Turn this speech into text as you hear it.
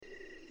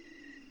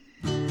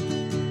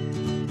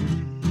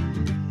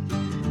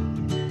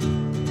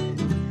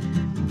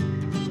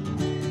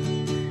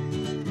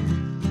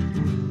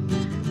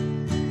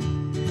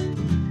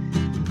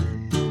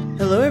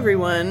Hello,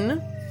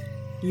 everyone.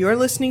 You're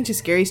listening to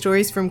Scary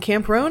Stories from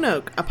Camp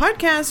Roanoke, a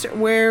podcast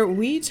where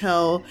we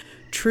tell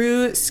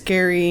true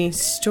scary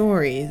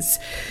stories.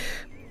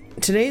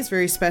 Today is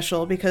very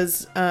special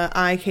because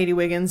I, Katie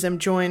Wiggins, am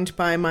joined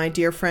by my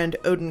dear friend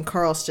Odin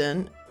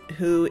Carlston,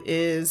 who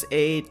is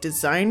a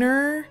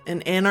designer,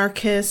 an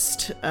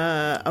anarchist,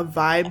 a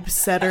vibe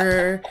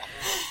setter,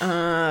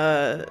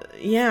 a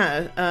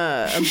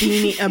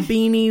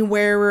beanie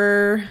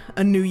wearer,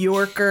 a New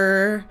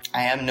Yorker.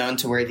 I am known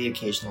to wear the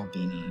occasional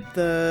beanie.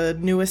 The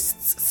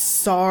newest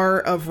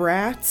czar of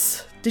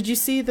rats. Did you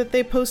see that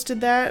they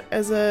posted that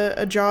as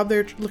a job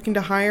they're looking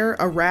to hire?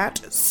 A rat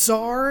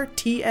czar,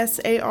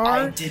 T-S-A-R?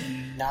 I did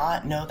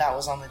not know that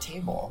was on the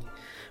table.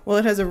 Well,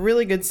 it has a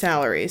really good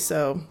salary,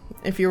 so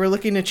if you were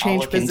looking to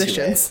change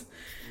positions,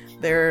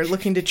 they're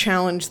looking to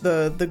challenge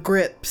the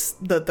grips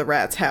that the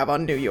rats have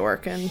on New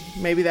York, and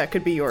maybe that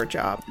could be your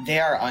job.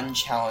 They are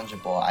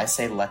unchallengeable. I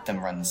say let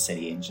them run the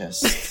city and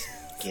just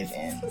give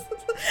in.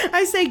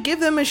 I say give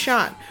them a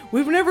shot.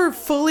 We've never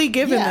fully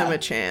given them a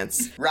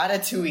chance.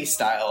 Ratatouille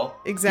style.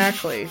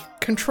 Exactly.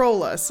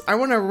 Control us. I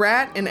want a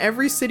rat in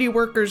every city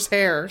worker's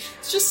hair.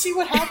 Let's just see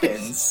what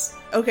happens.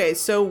 Okay,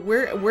 so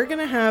we're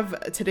gonna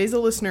have today's a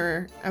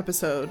listener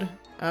episode,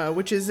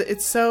 which is,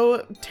 it's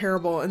so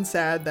terrible and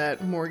sad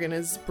that Morgan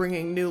is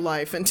bringing new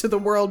life into the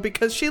world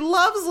because she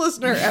loves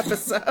listener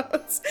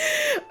episodes.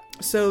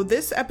 So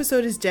this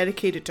episode is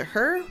dedicated to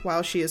her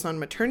while she is on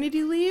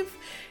maternity leave.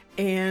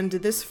 And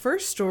this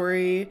first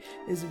story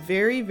is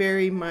very,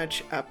 very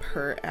much up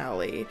her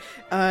alley.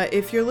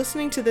 If you're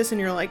listening to this and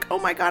you're like, oh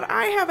my god,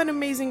 I have an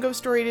amazing ghost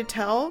story to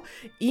tell,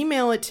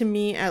 email it to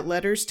me at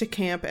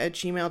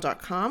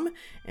letterstocamp@gmail.com,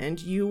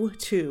 and you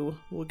too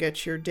will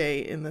get your day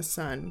in the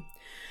sun.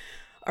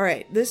 All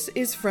right, this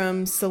is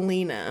from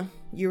Selena.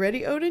 You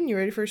ready, Odin? You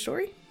ready for a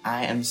story?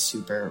 I am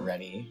super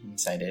ready. I'm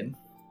excited.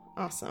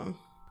 Awesome.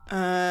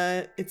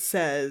 It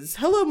says,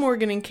 hello,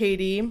 Morgan and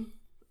Katie.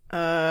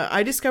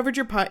 I discovered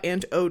your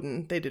and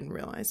Odin, they didn't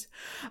realize.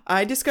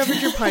 I discovered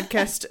your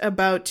podcast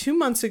about 2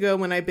 months ago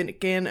when I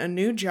began a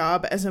new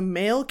job as a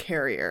mail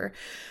carrier.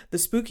 The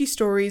spooky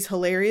stories,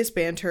 hilarious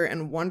banter,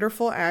 and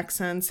wonderful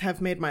accents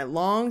have made my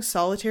long,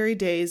 solitary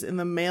days in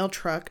the mail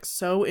truck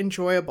so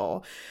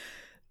enjoyable.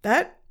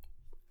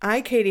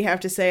 Katie,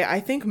 have to say, I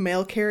think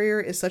mail carrier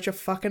is such a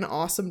fucking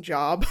awesome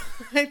job.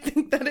 I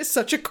think that is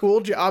such a cool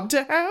job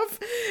to have.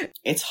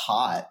 It's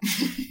hot.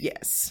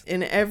 Yes,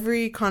 in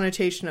every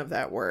connotation of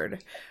that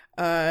word.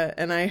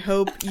 And I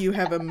hope you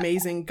have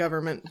amazing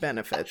government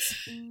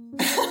benefits.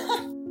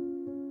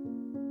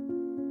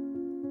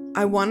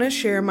 I want to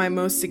share my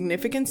most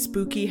significant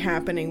spooky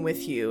happening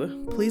with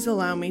you. Please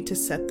allow me to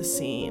set the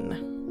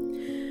scene.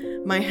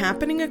 My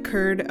happening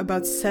occurred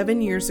about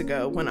 7 years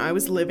ago when I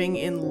was living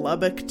in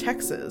Lubbock,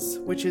 Texas,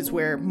 which is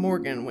where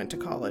Morgan went to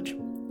college.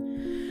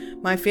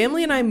 My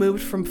family and I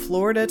moved from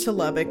Florida to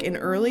Lubbock in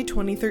early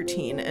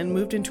 2013 and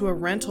moved into a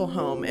rental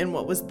home in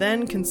what was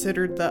then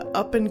considered the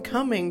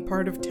up-and-coming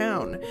part of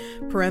town,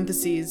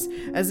 parentheses,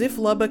 as if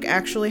Lubbock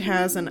actually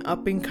has an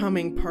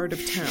up-and-coming part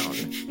of town.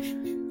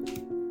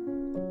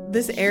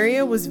 This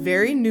area was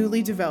very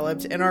newly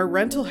developed, and our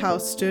rental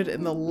house stood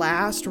in the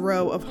last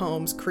row of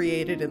homes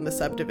created in the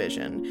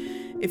subdivision.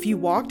 If you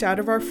walked out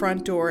of our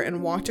front door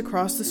and walked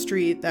across the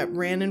street that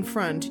ran in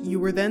front, you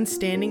were then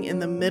standing in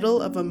the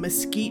middle of a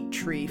mesquite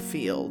tree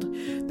field.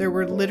 There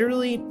were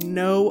literally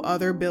no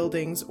other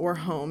buildings or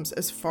homes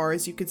as far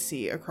as you could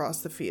see across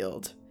the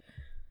field.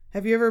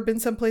 Have you ever been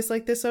someplace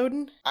like this,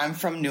 Odin? I'm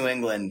from New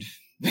England.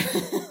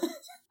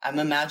 I'm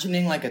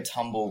imagining like a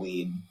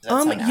tumbleweed.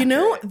 You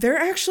know, there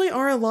actually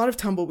are a lot of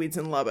tumbleweeds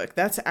in Lubbock.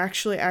 That's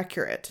actually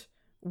accurate.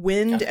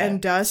 Wind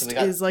and dust so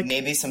is like...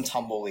 maybe some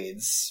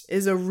tumbleweeds.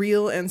 Is a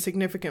real and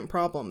significant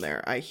problem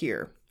there, I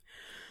hear.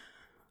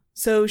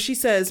 So she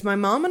says, my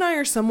mom and I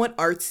are somewhat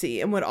artsy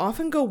and would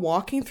often go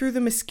walking through the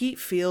mesquite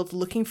field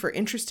looking for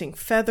interesting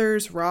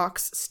feathers,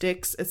 rocks,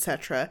 sticks,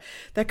 etc.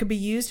 that could be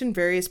used in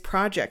various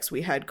projects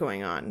we had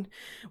going on.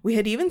 We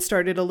had even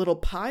started a little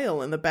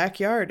pile in the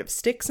backyard of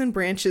sticks and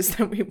branches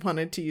that we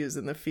wanted to use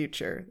in the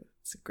future.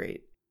 It's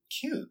great.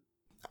 Cute.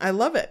 I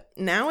love it.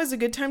 Now is a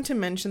good time to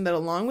mention that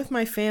along with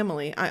my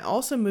family, I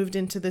also moved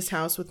into this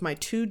house with my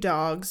 2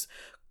 dogs,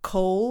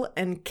 Cole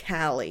and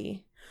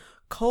Callie.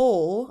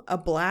 Cole, a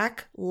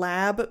black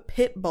lab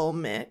pit bull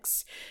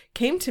mix,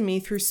 came to me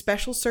through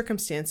special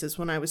circumstances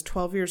when I was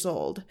 12 years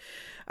old.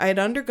 I had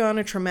undergone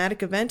a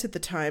traumatic event at the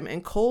time,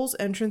 and Cole's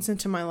entrance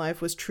into my life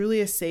was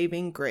truly a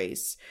saving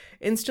grace.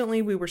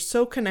 Instantly, we were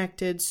so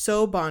connected,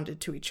 so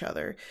bonded to each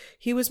other.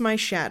 He was my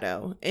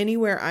shadow.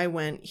 Anywhere I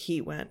went, he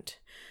went.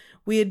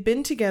 We had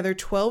been together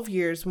 12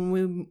 years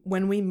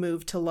when we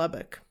moved to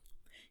Lubbock.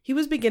 He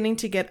was beginning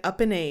to get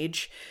up in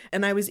age,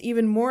 and I was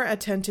even more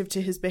attentive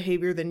to his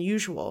behavior than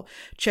usual,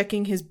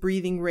 checking his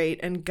breathing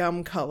rate and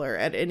gum color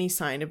at any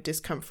sign of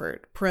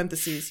discomfort.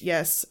 Parentheses,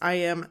 yes, I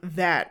am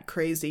that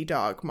crazy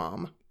dog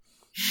mom.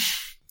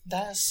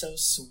 That is so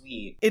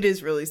sweet. It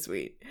is really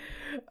sweet.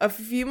 A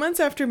few months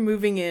after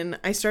moving in,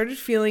 I started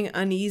feeling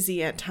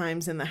uneasy at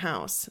times in the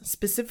house,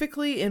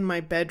 specifically in my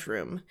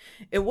bedroom.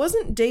 It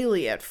wasn't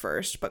daily at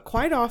first, but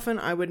quite often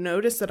I would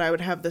notice that I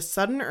would have the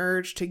sudden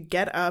urge to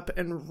get up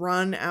and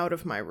run out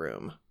of my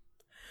room.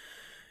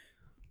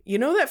 You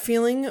know that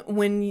feeling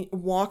when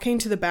walking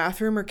to the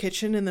bathroom or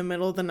kitchen in the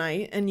middle of the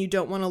night and you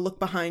don't want to look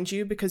behind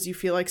you because you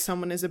feel like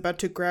someone is about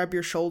to grab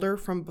your shoulder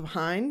from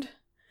behind?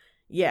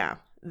 Yeah,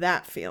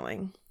 that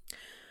feeling.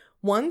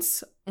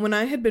 Once, when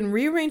I had been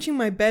rearranging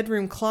my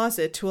bedroom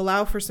closet to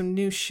allow for some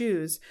new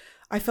shoes,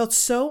 I felt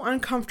so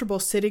uncomfortable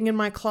sitting in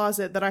my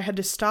closet that I had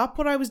to stop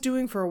what I was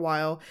doing for a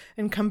while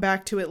and come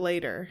back to it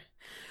later.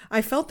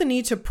 I felt the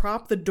need to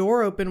prop the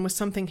door open with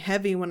something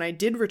heavy when I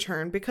did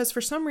return because for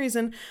some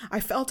reason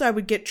I felt I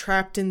would get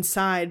trapped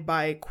inside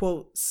by,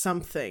 quote,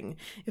 something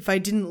if I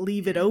didn't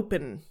leave it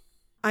open.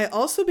 I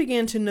also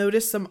began to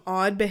notice some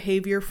odd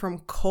behavior from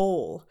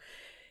Cole.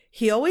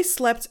 He always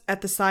slept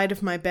at the side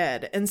of my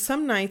bed, and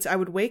some nights I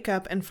would wake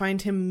up and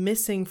find him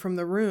missing from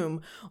the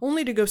room,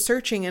 only to go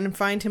searching and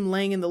find him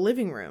laying in the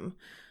living room.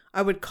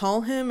 I would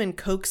call him and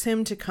coax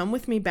him to come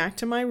with me back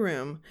to my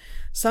room.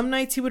 Some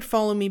nights he would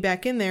follow me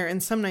back in there,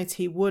 and some nights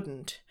he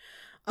wouldn't.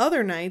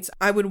 Other nights,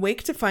 I would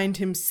wake to find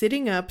him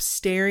sitting up,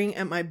 staring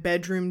at my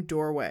bedroom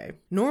doorway.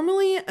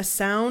 Normally a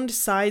sound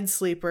side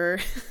sleeper.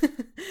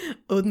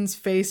 Odin's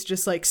face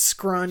just like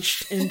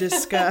scrunched in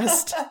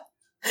disgust.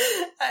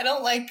 I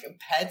don't like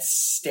pets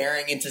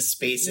staring into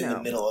space in the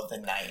middle of the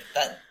night.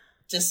 That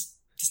just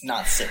does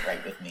not sit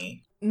right with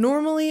me.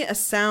 Normally a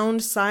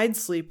sound side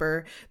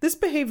sleeper, this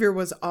behavior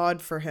was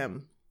odd for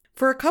him.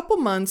 For a couple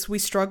months, we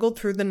struggled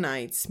through the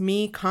nights,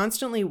 me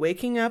constantly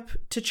waking up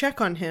to check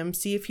on him,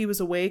 see if he was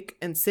awake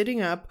and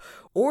sitting up,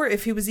 or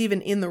if he was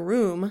even in the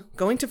room,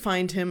 going to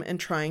find him and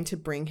trying to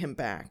bring him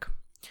back.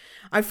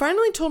 I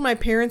finally told my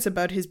parents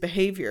about his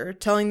behavior,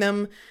 telling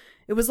them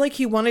it was like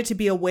he wanted to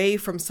be away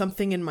from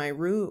something in my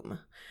room,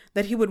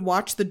 that he would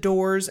watch the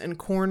doors and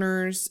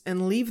corners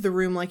and leave the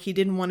room like he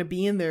didn't want to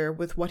be in there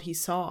with what he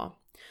saw.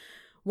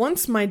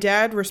 Once my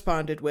dad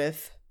responded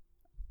with,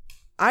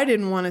 I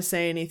didn't want to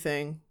say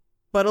anything,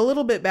 but a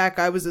little bit back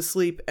I was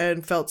asleep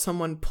and felt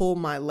someone pull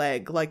my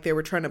leg like they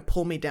were trying to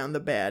pull me down the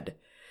bed.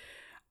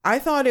 I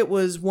thought it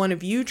was one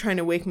of you trying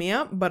to wake me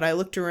up, but I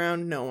looked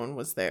around, no one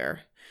was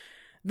there.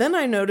 Then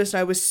I noticed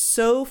I was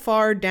so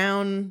far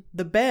down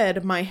the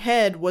bed, my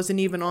head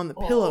wasn't even on the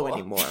pillow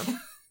anymore.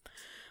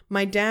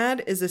 My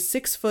dad is a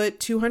 6-foot,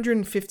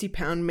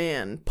 250-pound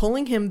man.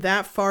 Pulling him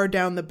that far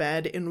down the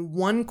bed in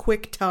one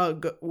quick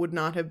tug would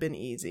not have been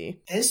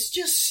easy. This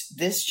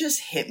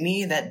just hit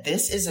me that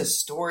this is a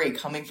story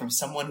coming from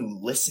someone who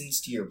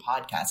listens to your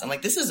podcast. I'm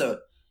like, this is a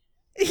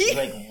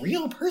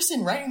real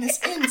person writing this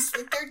in.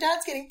 Like their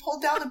dad's getting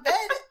pulled down the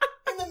bed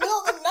in the middle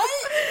of the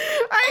night.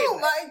 Oh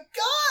my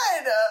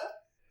god!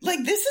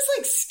 Like this is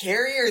like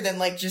scarier than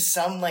like just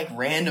some like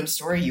random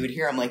story you would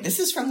hear. I'm like, this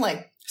is from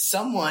like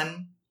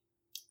someone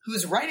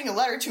who's writing a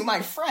letter to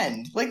my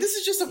friend. Like, this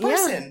is just a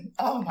person.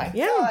 Yeah. Oh, my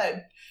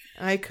God.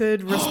 I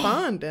could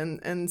respond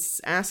and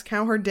ask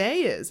how her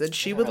day is. And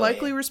she would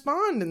likely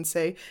respond and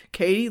say,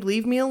 Katie,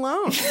 leave me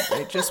alone.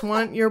 I just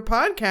want your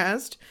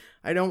podcast.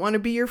 I don't want to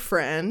be your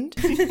friend.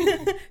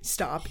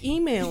 Stop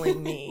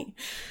emailing me.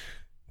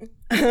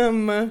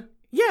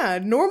 Yeah,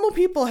 normal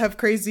people have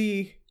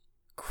crazy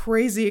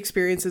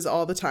experiences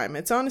all the time.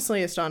 It's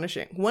honestly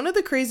astonishing. One of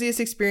the craziest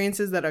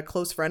experiences that a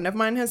close friend of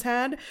mine has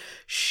had,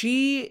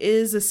 she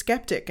is a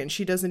skeptic and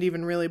she doesn't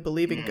even really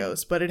believe in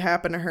ghosts, but it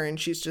happened to her and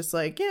she's just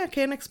like, yeah,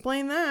 can't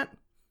explain that.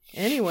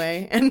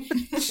 Anyway, and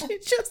she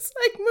just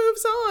like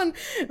moves on.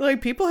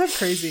 Like people have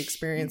crazy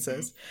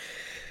experiences.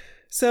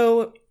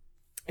 So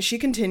she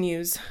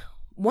continues,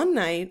 one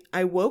night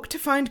I woke to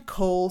find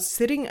Cole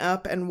sitting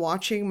up and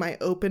watching my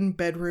open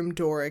bedroom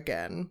door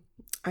again.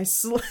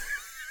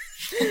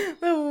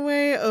 The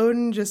way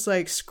Odin just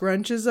like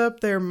scrunches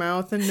up their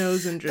mouth and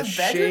nose and just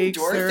shakes. The bedroom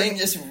door thing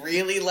just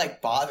really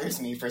like bothers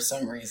me for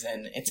some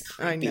reason. It's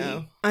creepy. I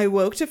know. I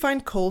woke to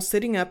find Cole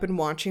sitting up and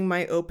watching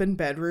my open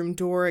bedroom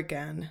door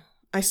again.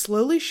 I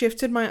slowly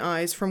shifted my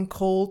eyes from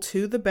Cole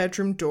to the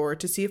bedroom door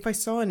to see if I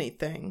saw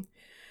anything.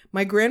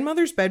 My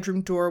grandmother's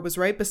bedroom door was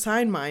right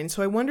beside mine,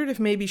 so I wondered if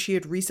maybe she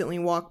had recently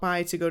walked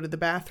by to go to the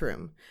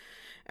bathroom.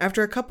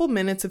 After a couple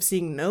minutes of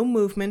seeing no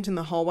movement in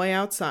the hallway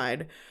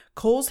outside,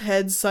 Cole's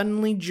head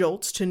suddenly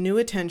jolts to new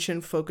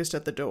attention focused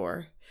at the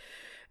door.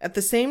 At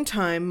the same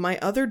time, my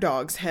other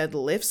dog's head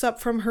lifts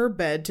up from her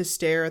bed to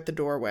stare at the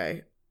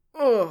doorway.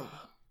 Ugh.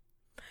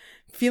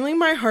 Feeling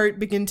my heart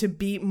begin to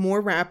beat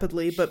more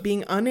rapidly, but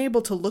being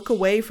unable to look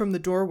away from the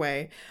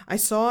doorway, I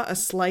saw a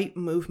slight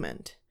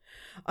movement.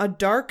 A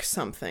dark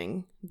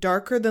something,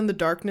 darker than the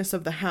darkness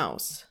of the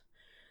house.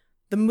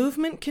 The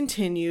movement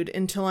continued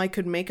until I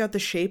could make out the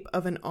shape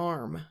of an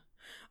arm.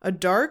 A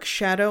dark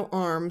shadow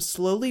arm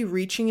slowly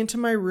reaching into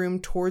my room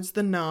towards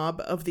the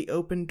knob of the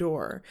open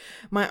door.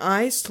 My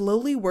eyes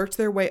slowly worked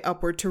their way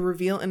upward to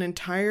reveal an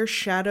entire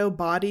shadow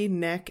body,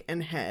 neck,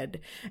 and head,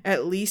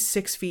 at least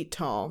 6 feet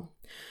tall.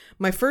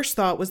 My first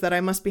thought was that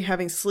I must be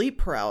having sleep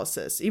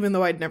paralysis, even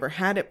though I'd never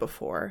had it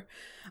before.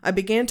 I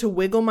began to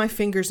wiggle my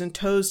fingers and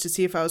toes to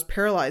see if I was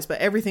paralyzed, but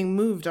everything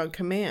moved on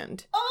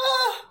command.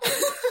 Oh,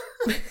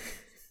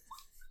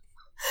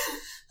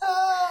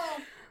 oh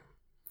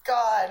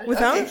God.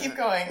 Okay, keep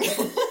going.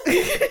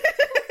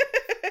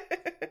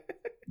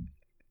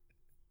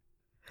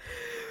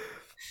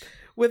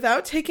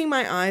 Without taking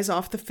my eyes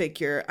off the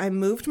figure, I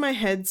moved my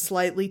head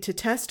slightly to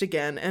test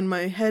again, and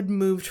my head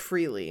moved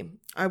freely.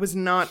 I was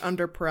not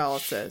under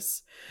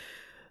paralysis.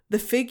 The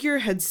figure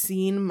had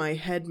seen my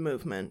head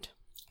movement.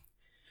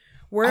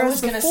 Whereas I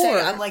was going to before,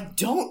 say, I'm like,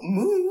 don't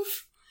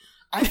move.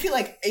 I feel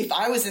like if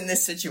I was in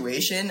this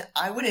situation,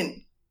 I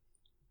wouldn't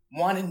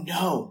want to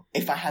know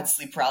if I had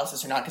sleep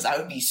paralysis or not, because I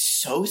would be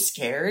so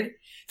scared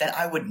that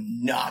I would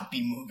not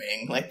be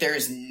moving. Like, there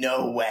is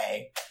no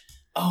way.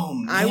 Oh,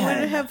 man. I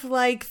would have,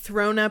 like,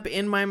 thrown up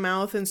in my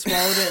mouth and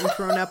swallowed it and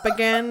thrown up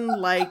again,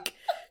 like,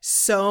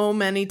 so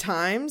many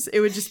times. It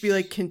would just be,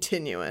 like,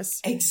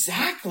 continuous.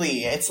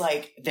 Exactly. It's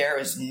like, there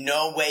is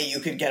no way you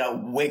could get a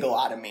wiggle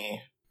out of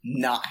me.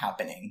 Not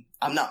happening.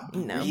 I'm not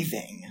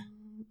breathing.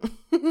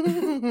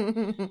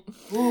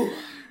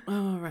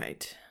 All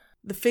right.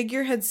 The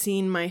figure had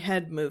seen my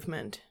head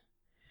movement.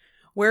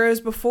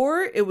 Whereas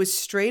before it was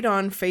straight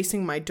on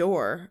facing my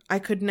door, I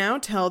could now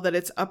tell that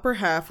its upper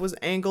half was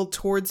angled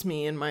towards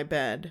me in my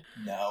bed.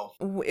 No.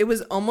 It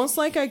was almost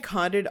like I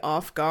caught it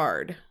off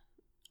guard.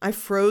 I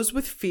froze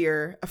with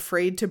fear,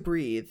 afraid to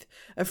breathe,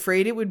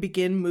 afraid it would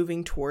begin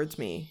moving towards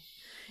me.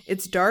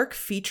 Its dark,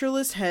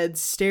 featureless head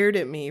stared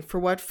at me for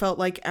what felt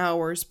like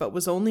hours but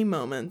was only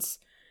moments,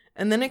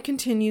 and then it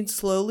continued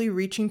slowly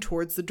reaching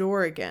towards the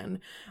door again.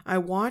 I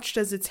watched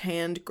as its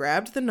hand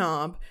grabbed the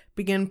knob,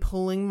 began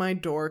pulling my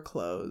door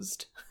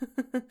closed.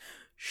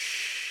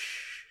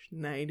 Shh,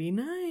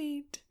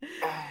 nighty-night.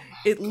 Oh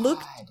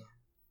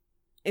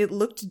It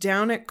looked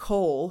down at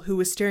Cole, who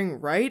was staring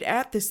right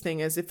at this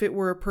thing as if it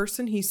were a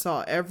person he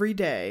saw every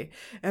day,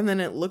 and then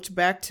it looked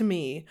back to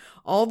me,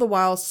 all the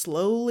while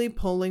slowly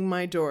pulling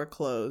my door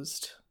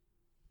closed.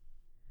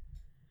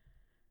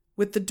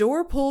 With the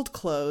door pulled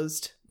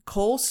closed,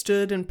 Cole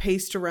stood and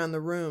paced around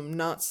the room,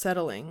 not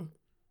settling.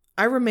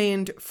 I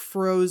remained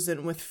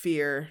frozen with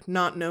fear,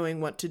 not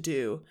knowing what to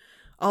do.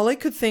 All I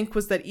could think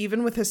was that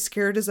even with as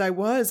scared as I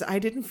was, I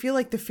didn't feel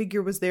like the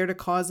figure was there to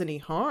cause any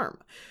harm.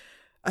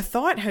 A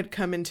thought had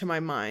come into my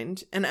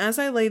mind, and as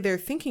I lay there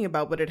thinking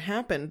about what had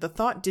happened, the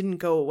thought didn't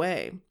go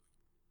away.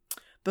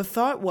 The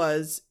thought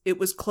was, it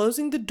was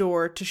closing the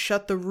door to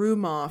shut the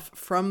room off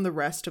from the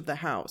rest of the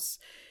house.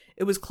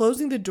 It was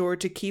closing the door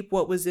to keep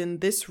what was in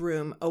this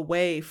room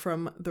away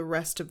from the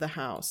rest of the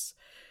house.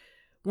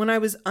 When I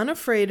was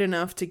unafraid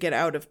enough to get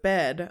out of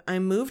bed, I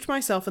moved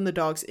myself and the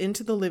dogs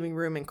into the living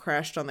room and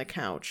crashed on the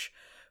couch.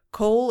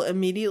 Cole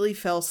immediately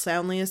fell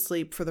soundly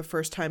asleep for the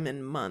first time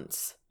in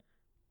months.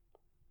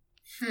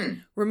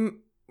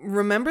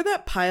 Remember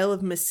that pile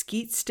of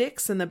mesquite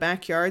sticks in the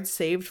backyard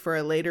saved for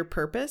a later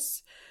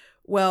purpose?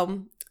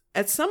 Well,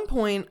 at some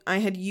point, I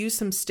had used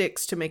some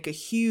sticks to make a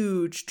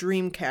huge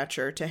dream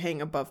catcher to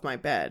hang above my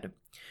bed.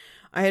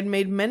 I had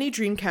made many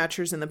dream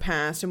catchers in the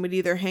past and would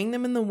either hang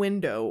them in the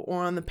window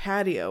or on the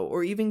patio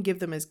or even give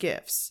them as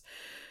gifts.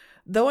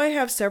 Though I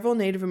have several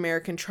Native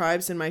American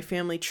tribes in my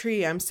family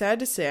tree, I'm sad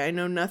to say I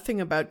know nothing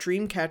about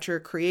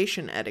dreamcatcher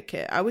creation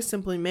etiquette. I was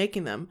simply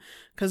making them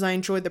because I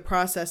enjoyed the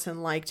process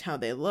and liked how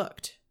they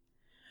looked.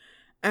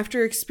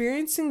 After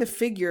experiencing the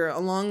figure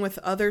along with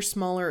other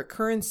smaller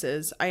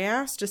occurrences, I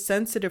asked a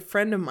sensitive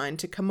friend of mine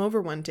to come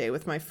over one day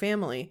with my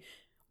family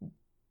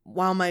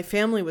while my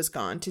family was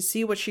gone to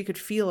see what she could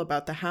feel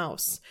about the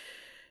house.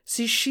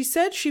 See, she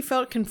said she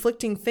felt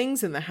conflicting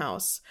things in the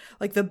house,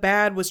 like the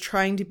bad was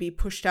trying to be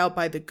pushed out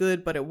by the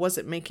good, but it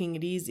wasn't making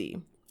it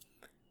easy.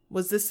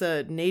 Was this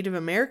a Native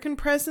American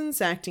presence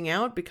acting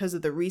out because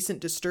of the recent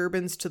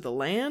disturbance to the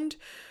land?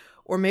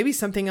 Or maybe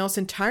something else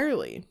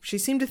entirely. She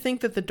seemed to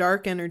think that the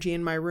dark energy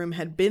in my room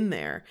had been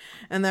there,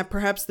 and that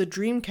perhaps the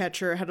dream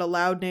catcher had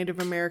allowed Native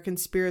American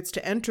spirits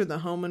to enter the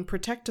home and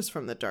protect us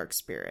from the dark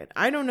spirit.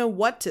 I don't know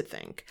what to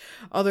think,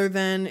 other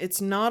than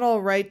it's not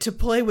all right to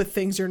play with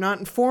things you're not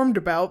informed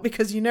about,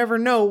 because you never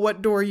know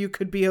what door you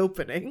could be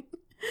opening.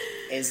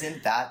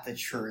 Isn't that the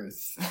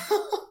truth?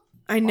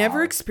 I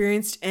never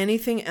experienced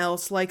anything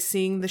else like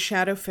seeing the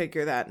shadow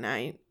figure that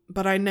night,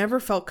 but I never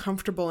felt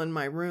comfortable in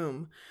my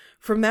room.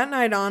 From that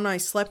night on, I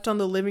slept on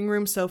the living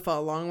room sofa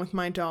along with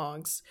my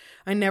dogs.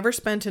 I never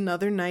spent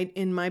another night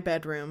in my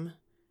bedroom.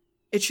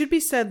 It should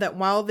be said that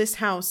while in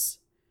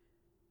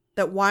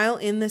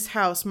this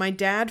house, my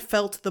dad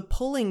felt the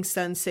pulling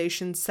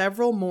sensation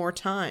several more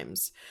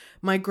times.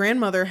 My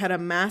grandmother had a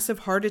massive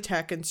heart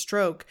attack and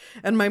stroke,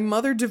 and my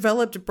mother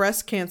developed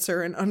breast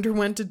cancer and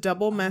underwent a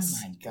double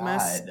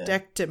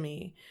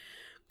mastectomy.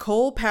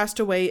 Cole passed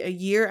away a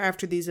year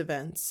after these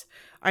events.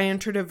 I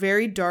entered a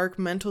very dark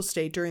mental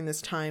state during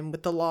this time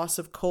with the loss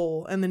of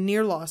Cole and the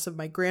near loss of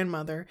my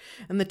grandmother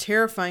and the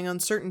terrifying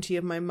uncertainty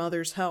of my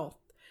mother's health.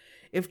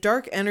 If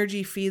dark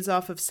energy feeds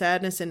off of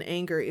sadness and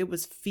anger, it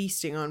was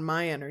feasting on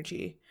my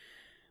energy.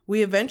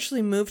 We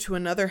eventually moved to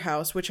another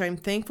house, which I'm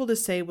thankful to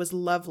say was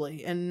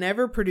lovely and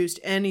never produced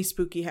any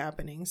spooky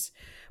happenings.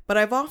 But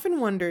I've often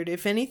wondered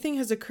if anything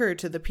has occurred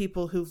to the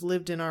people who've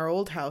lived in our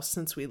old house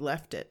since we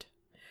left it.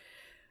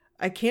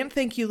 I can't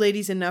thank you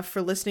ladies enough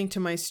for listening to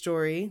my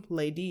story,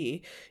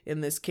 Lady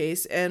in this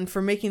case, and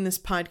for making this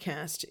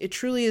podcast. It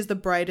truly is the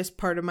brightest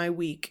part of my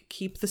week.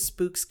 Keep the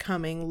spooks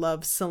coming.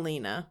 Love,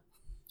 Selena.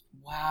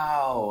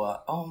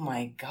 Wow. Oh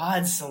my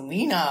God,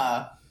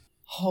 Selena.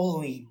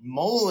 Holy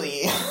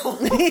moly.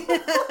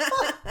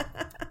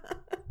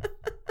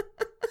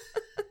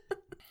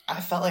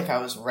 I felt like I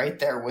was right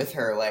there with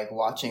her, like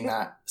watching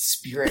that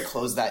spirit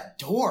close that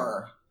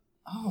door.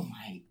 Oh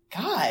my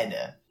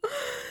God.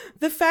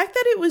 The fact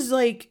that it was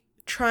like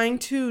trying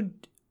to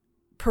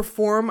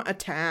perform a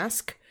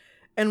task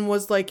and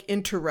was like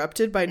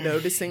interrupted by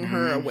noticing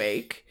her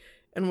awake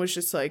and was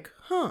just like,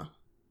 huh.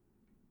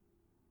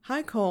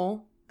 Hi,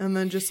 Cole. And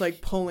then just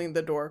like pulling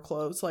the door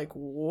closed. Like,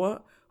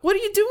 what? What are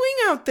you doing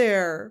out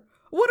there?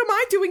 What am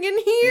I doing in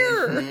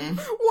here?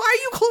 Why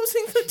are you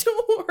closing the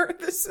door?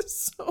 This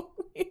is so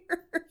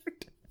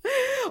weird.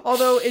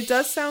 Although it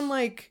does sound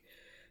like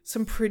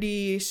some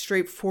pretty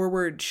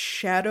straightforward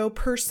shadow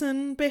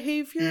person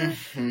behavior.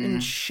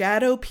 And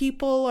shadow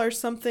people are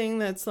something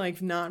that's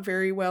like not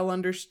very well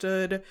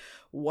understood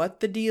what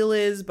the deal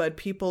is, but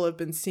people have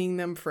been seeing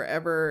them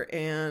forever,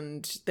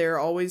 and they're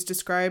always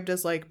described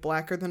as like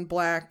blacker than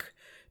black,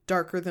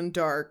 darker than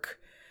dark,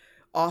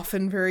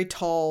 often very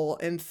tall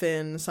and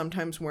thin,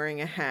 sometimes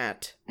wearing a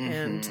hat,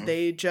 and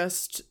they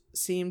just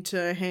seem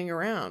to hang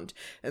around.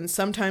 And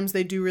sometimes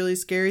they do really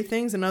scary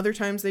things, and other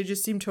times they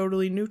just seem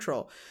totally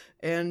neutral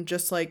and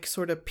just like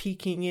sort of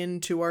peeking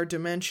into our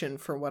dimension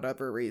for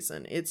whatever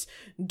reason. It's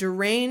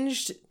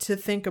deranged to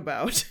think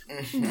about,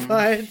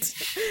 but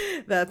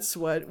that's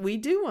what we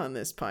do on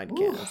this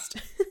podcast.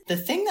 The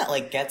thing that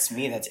like gets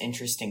me that's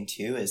interesting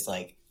too is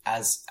like,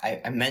 as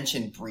I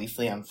mentioned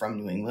briefly, I'm from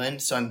New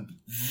England, so I'm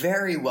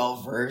very well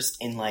versed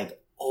in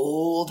like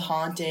old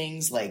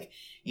hauntings, like,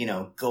 you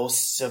know,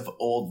 ghosts of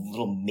old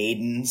little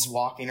maidens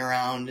walking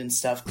around and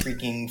stuff,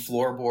 creaking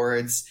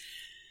floorboards.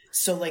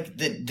 So like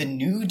the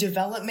new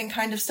development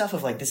kind of stuff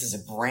of like, this is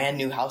a brand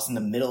new house in the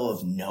middle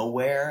of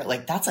nowhere,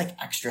 like that's like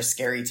extra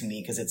scary to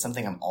me because it's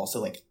something I'm also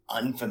like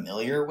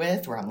unfamiliar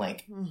with, where I'm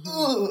like,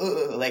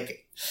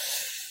 like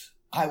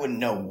I wouldn't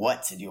know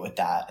what to do with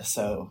that.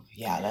 So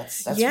yeah,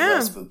 that's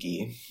real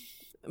spooky.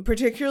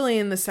 Particularly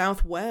in the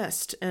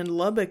Southwest, and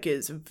Lubbock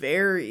is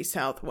very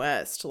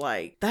Southwest.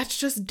 Like, that's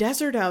just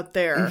desert out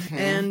there.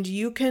 And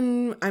you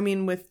can, I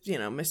mean, with, you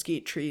know,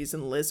 mesquite trees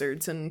and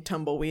lizards and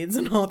tumbleweeds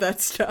and all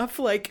that stuff,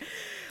 like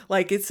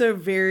it's a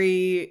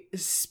very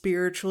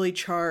spiritually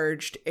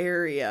charged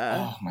area.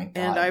 Oh my God.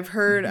 And I've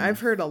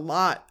heard a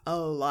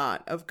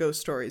lot of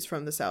ghost stories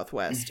from the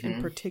Southwest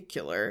in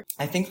particular.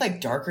 I think like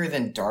darker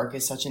than dark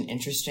is such an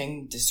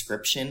interesting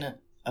description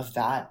of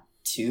that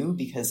too,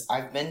 because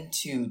I've been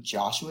to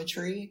Joshua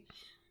Tree,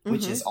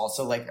 which is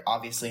also like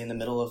obviously in the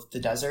middle of the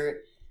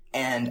desert,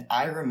 and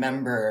I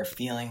remember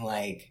feeling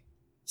like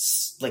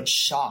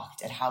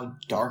shocked at how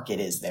dark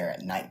it is there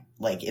at night.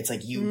 Like it's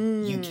like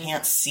you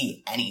can't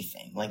see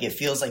anything. Like it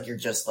feels like you're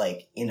just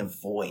like in a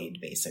void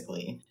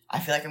basically. I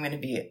feel like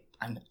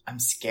I'm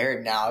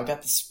scared now. I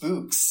got the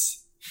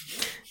spooks.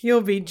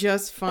 You'll be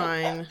just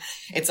fine.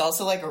 It's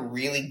also like a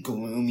really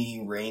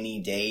gloomy,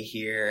 rainy day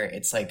here.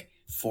 It's like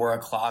 4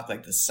 o'clock,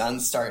 like the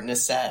sun's starting to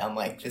set. I'm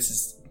like, this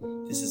is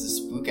a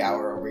spook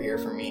hour over here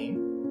for me.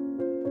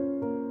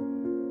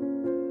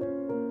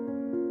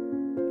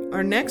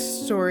 Our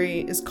next story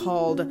is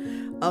called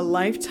A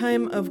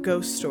Lifetime of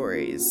Ghost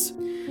Stories.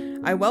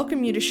 I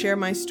welcome you to share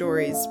my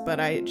stories, but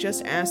I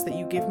just ask that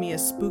you give me a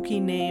spooky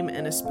name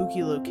and a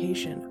spooky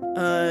location.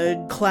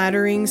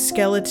 Clattering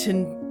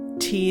Skeleton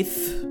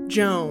Teeth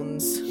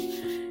Jones.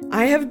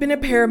 I have been a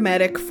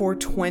paramedic for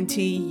 20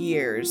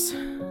 years.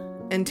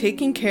 And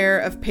taking care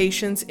of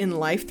patients in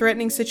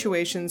life-threatening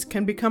situations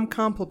can become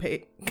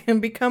complicated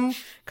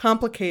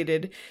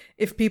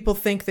if people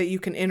think that you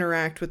can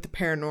interact with the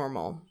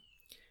paranormal.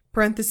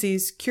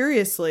 Parentheses,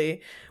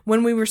 curiously,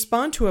 when we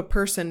respond to a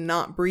person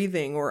not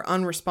breathing or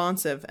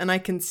unresponsive and I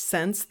can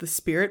sense the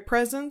spirit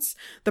presence,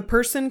 the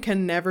person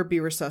can never be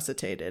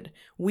resuscitated.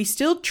 We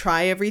still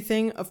try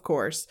everything, of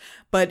course,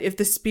 but if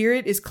the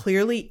spirit is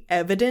clearly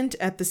evident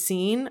at the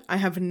scene, I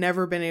have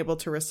never been able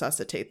to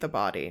resuscitate the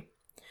body.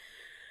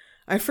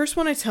 I first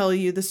want to tell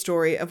you the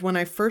story of when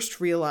I first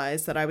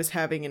realized that I was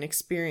having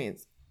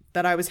experiences.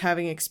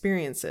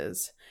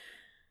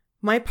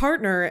 My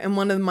partner and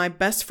one of my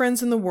best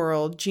friends in the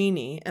world,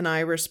 Jeannie, and I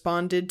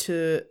responded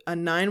to a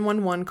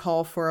 911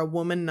 call for a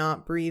woman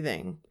not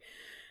breathing.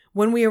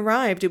 When we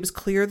arrived, it was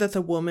clear that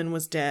the woman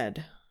was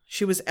dead.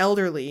 She was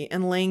elderly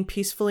and laying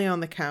peacefully on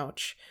the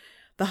couch.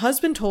 The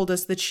husband told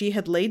us that she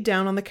had laid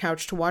down on the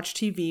couch to watch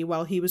TV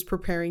while he was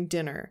preparing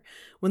dinner.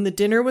 When the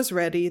dinner was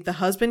ready, the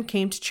husband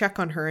came to check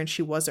on her and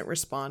she wasn't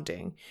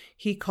responding.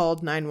 He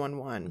called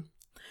 911.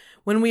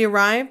 When we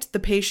arrived,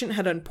 the patient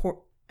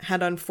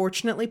had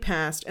unfortunately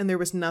passed and there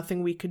was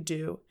nothing we could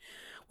do.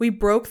 We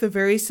broke the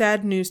very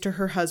sad news to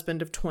her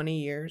husband of 20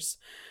 years.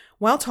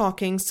 While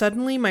talking,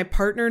 suddenly my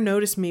partner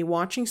noticed me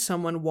watching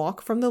someone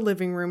walk from the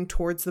living room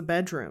towards the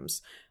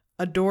bedrooms.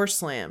 A door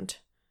slammed.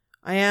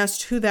 I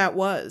asked who that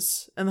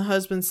was, and the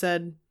husband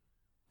said,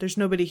 "There's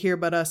nobody here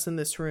but us in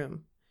this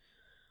room."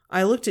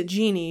 I looked at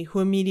Jeannie,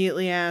 who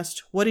immediately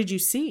asked, "What did you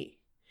see?"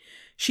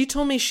 She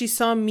told me she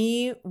saw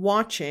me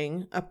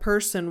watching a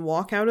person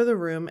walk out of the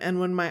room, and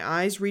when my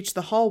eyes reached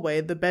the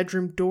hallway, the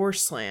bedroom door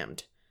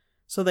slammed.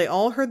 So they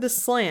all heard the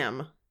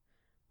slam,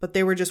 but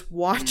they were just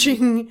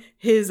watching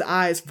his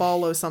eyes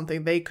follow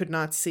something they could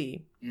not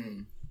see.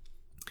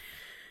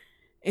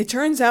 It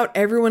turns out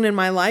everyone in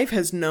my life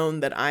has known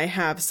that I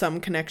have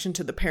some connection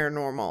to the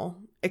paranormal,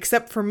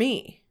 except for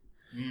me.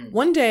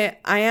 One day,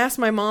 I asked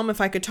my mom if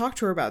I could talk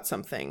to her about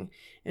something,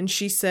 and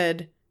she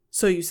said,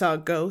 "So you saw a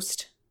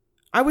ghost?"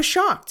 I was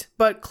shocked,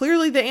 but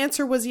clearly the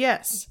answer was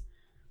yes.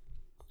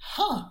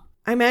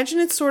 I imagine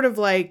it's sort of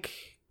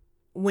like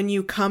when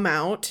you come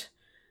out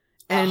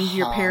and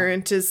your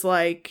parent is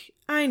like,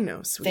 "I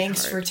know, sweetheart.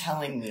 Thanks for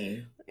telling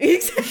me."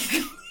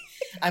 Exactly.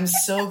 I'm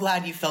so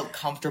glad you felt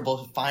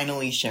comfortable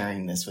finally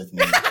sharing this with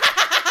me.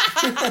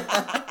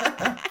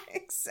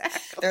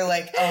 Exactly. They're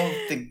like, "Oh,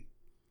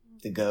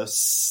 the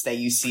ghosts that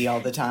you see all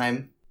the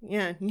time."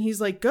 Yeah, and he's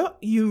like, "Go,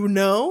 you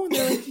know?" And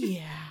they're like,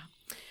 "Yeah.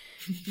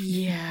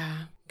 Yeah.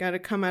 Gotta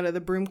come out of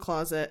the broom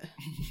closet."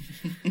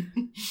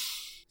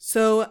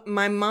 So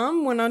my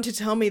mom went on to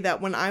tell me that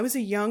when I was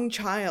a young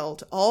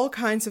child, all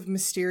kinds of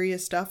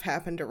mysterious stuff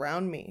happened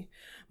around me.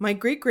 My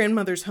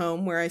great-grandmother's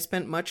home, where I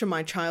spent much of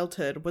my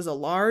childhood, was a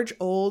large,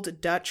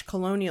 old Dutch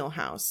colonial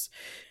house.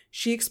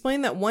 She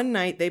explained that one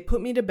night they put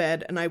me to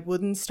bed and I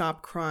wouldn't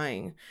stop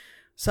crying.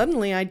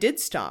 Suddenly, I did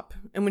stop,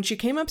 and when she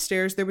came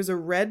upstairs, there was a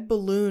red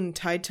balloon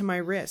tied to my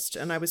wrist,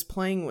 and I was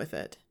playing with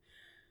it.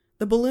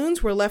 The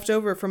balloons were left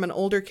over from an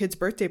older kid's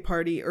birthday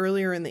party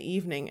earlier in the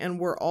evening and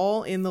were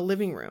all in the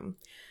living room.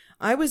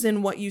 I was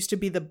in what used to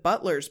be the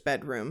butler's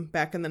bedroom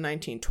back in the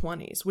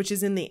 1920s, which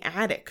is in the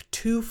attic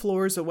 2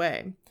 floors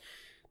away.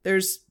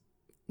 There's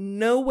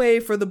no way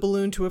for the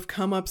balloon to have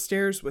come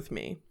upstairs with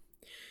me.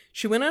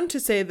 She went on to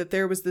say that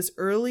there was this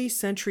early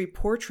century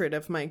portrait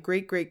of my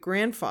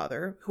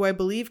great-great-grandfather, who I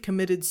believe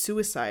committed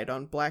suicide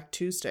on Black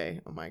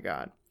Tuesday. Oh my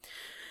God.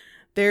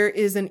 There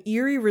is an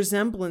eerie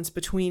resemblance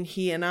between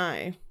he and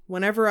I.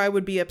 Whenever I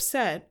would be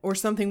upset or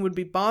something would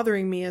be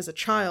bothering me as a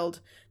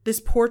child, this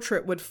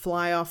portrait would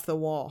fly off the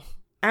wall.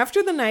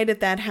 After the night at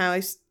that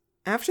house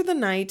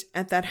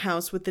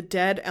with the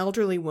dead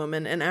elderly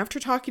woman, and after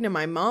talking to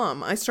my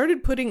mom, I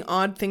started putting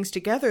odd things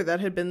together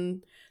that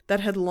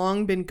had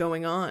long been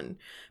going on.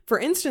 For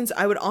instance,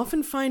 I would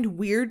often find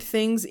weird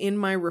things in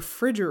my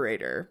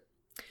refrigerator.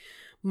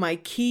 My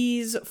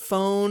keys,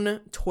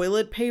 phone,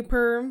 toilet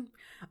paper.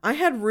 I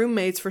had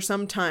roommates for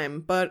some time,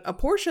 but a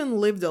portion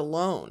lived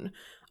alone.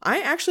 I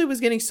actually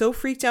was getting so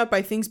freaked out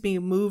by things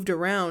being moved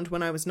around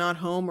when I was not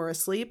home or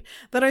asleep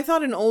that I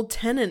thought an old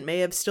tenant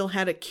may have still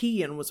had a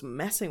key and was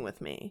messing with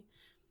me.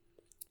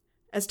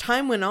 As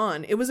time went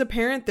on, it was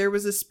apparent there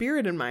was a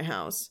spirit in my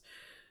house.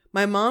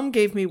 My mom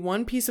gave me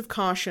one piece of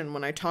caution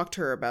when I talked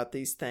to her about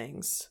these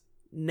things.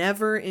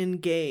 Never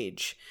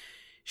engage.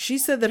 She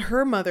said that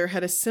her mother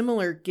had a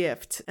similar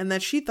gift and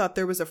that she thought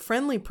there was a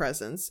friendly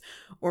presence,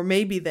 or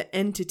maybe the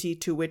entity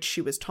to which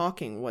she was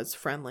talking was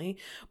friendly,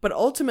 but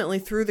ultimately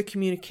through the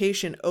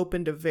communication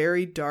opened a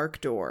very dark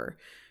door.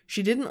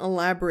 She didn't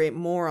elaborate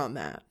more on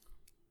that.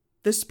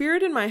 The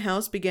spirit in my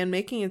house began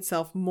making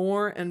itself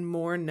more and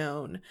more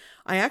known.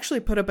 I actually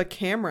put up a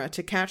camera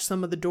to catch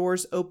some of the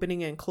doors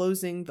opening and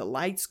closing, the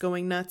lights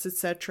going nuts,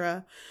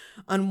 etc.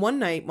 On one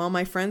night, while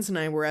my friends and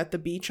I were at the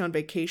beach on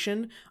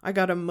vacation, I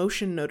got a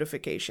motion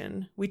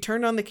notification. We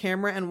turned on the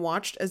camera and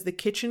watched as the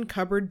kitchen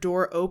cupboard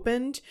door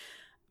opened,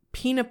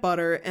 peanut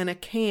butter and a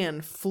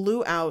can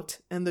flew out,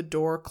 and the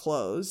door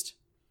closed.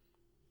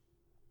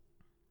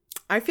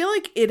 I feel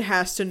like it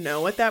has to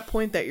know at that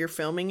point that you're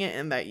filming it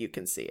and that you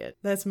can see it.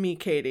 That's me,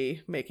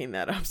 Katie, making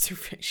that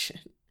observation.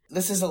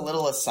 This is a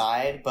little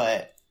aside,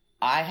 but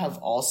I have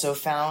also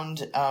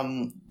found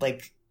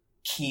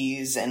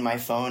keys and my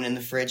phone in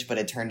the fridge, but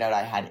it turned out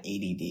I had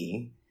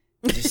ADD.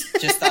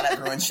 Just thought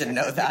everyone should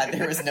know that.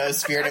 There was no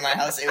spirit in my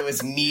house. It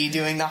was me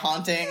doing the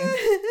haunting.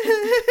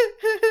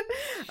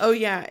 Oh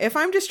yeah, if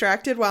I'm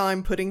distracted while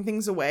I'm putting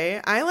things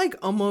away, I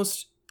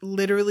almost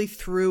literally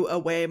threw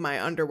away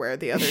my underwear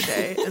the other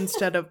day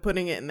instead of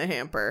putting it in the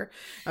hamper.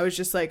 I was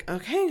just like,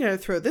 okay, I gotta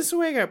throw this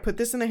away, I gotta put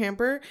this in the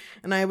hamper,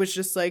 and I was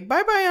just like,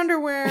 bye-bye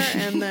underwear,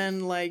 and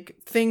then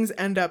things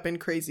end up in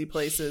crazy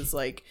places,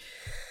 like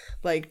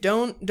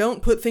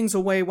don't put things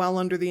away while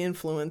under the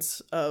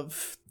influence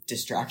of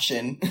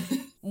distraction.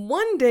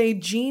 One day,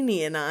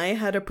 Jeannie and I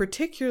had a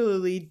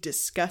particularly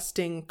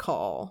disgusting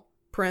call.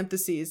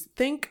 Parentheses,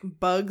 think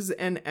bugs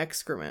and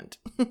excrement.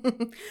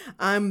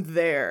 I'm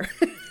there.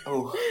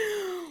 Oh.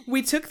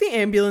 We took the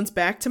ambulance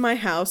back to my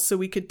house so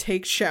we could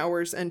take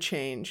showers and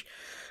change.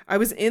 I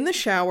was in the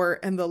shower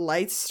and the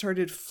lights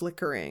started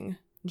flickering.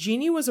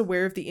 Jeannie was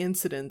aware of the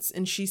incidents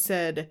and she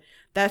said,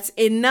 "That's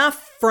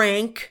enough,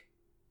 Frank."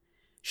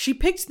 She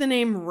picked the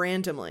name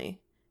randomly.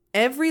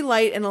 Every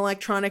light and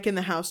electronic in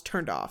the house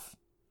turned off.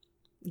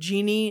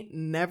 Jeannie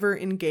never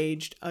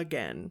engaged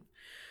again.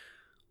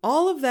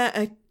 All of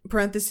that,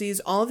 parentheses,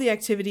 all of the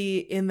activity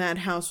in that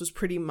house was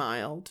pretty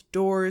mild.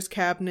 Doors,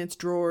 cabinets,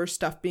 drawers,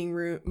 stuff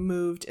being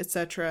moved,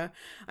 etc.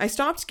 I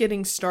stopped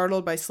getting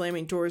startled by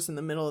slamming doors in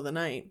the middle of the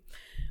night.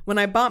 When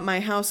I bought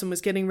my house and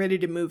was getting ready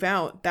to move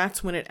out,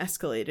 that's when it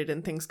escalated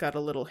and things got a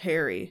little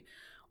hairy.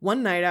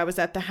 One night I was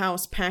at the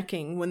house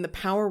packing when the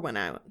power went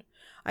out.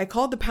 I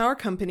called the power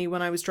company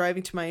when I was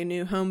driving to my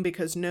new home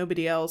because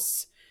nobody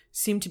else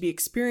seemed to be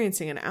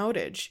experiencing an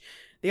outage.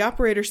 The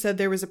operator said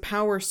there was a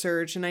power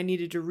surge and I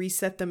needed to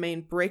reset the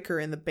main breaker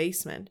in the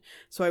basement.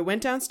 So I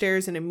went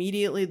downstairs and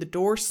immediately the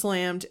door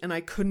slammed and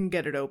I couldn't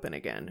get it open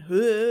again.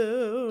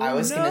 Oh, I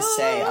was going to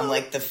say, I'm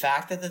like, the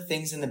fact that the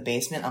thing's in the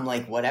basement, I'm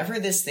like, whatever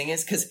this thing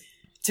is, because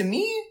to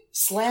me,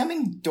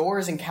 slamming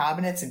doors and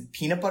cabinets and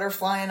peanut butter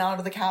flying out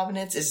of the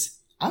cabinets is,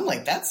 I'm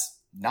like, that's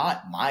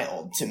not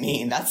mild to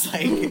me. That's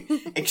like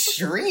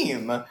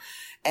extreme.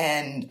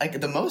 And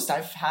like the most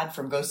I've had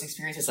from ghost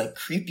experience is like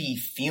creepy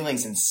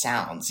feelings and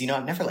sounds. You know,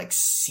 I've never like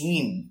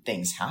seen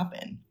things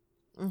happen.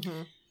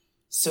 Mm-hmm.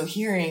 So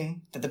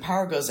hearing that the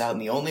power goes out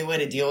and the only way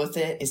to deal with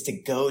it is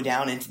to go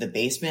down into the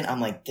basement, I'm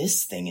like,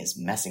 this thing is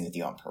messing with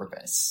you on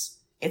purpose.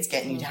 It's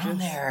getting you down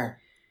there.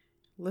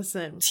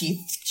 Listen.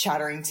 Teeth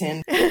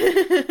chatterington.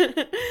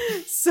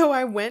 So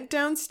I went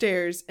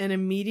downstairs and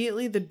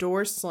immediately the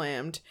door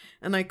slammed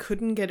and I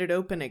couldn't get it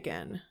open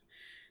again.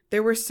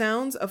 There were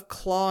sounds of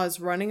claws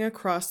running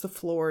across the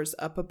floors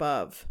up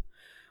above.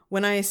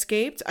 When I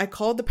escaped, I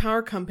called the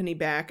power company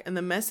back and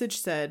the message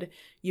said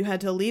you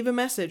had to leave a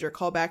message or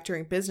call back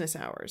during business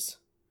hours.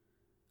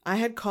 I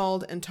had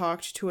called and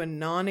talked to a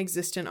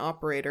non-existent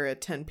operator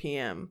at 10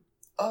 p.m.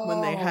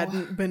 when they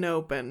hadn't been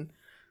open.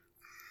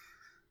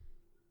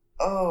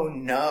 Oh,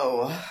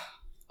 no.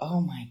 Oh,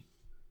 my.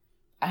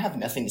 I have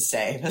nothing to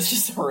say. That's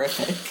just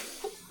horrific.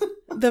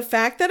 The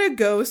fact that a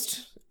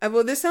ghost...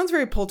 Well, this sounds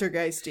very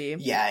poltergeisty.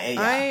 Yeah.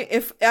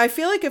 I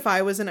feel like if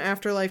I was an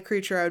afterlife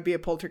creature, I would be a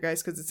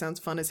poltergeist because it sounds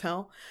fun as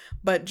hell.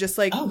 But just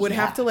like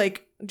have to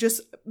like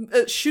just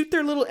shoot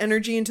their little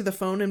energy into the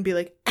phone and be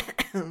like,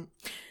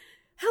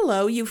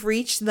 "Hello, you've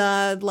reached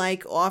the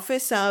like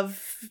office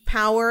of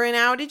power and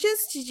outages.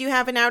 Did you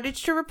have an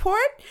outage to report?"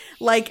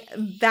 Like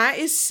that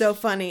is so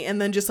funny,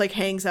 and then just like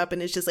hangs up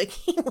and it's just like,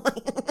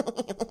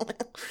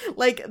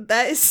 like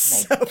that is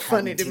so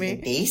funny to me.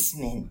 The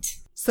basement.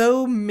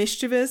 So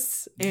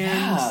mischievous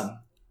and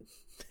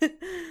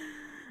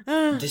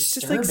disturbing,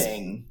 just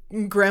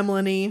like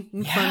gremlin-y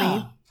and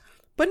funny.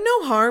 But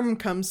no harm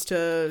comes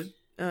to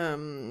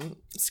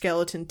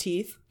skeleton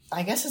teeth.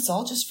 I guess it's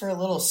all just for a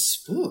little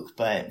spook,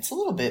 but it's a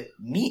little bit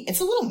mean.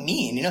 It's a little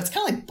mean, you know. It's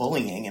kind of like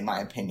bullying, in my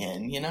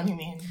opinion. You know what I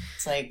mean?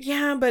 It's like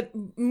but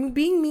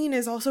being mean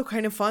is also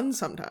kind of fun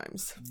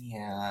sometimes.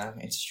 Yeah,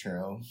 it's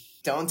true.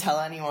 Don't tell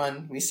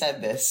anyone we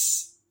said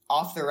this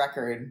off the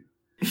record.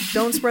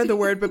 Don't spread the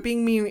word, but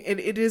being mean,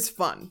 it is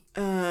fun.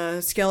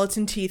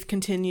 Skeleton Teeth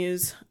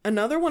continues.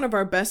 Another one of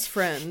our best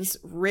friends,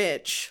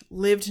 Rich,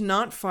 lived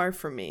not far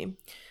from me.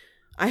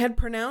 I had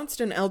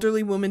pronounced an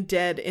elderly woman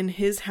dead in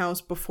his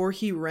house before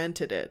he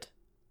rented it.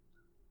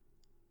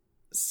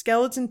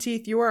 Skeleton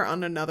Teeth, you are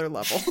on another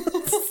level.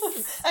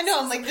 I know,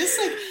 I'm like, this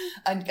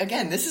like,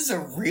 again, this is a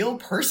real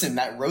person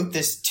that wrote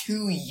this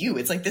to you.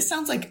 It's like, this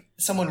sounds like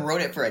someone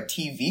wrote it for a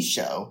TV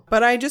show.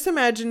 But I just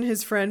imagine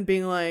his friend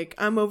being like,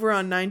 I'm over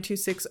on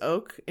 926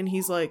 Oak, and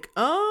he's like,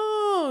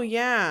 oh,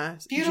 yeah.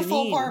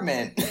 Beautiful Janine.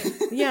 Apartment.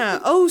 Yeah.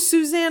 Oh,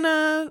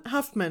 Susanna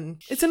Huffman.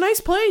 It's a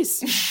nice place.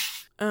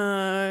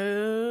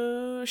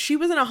 She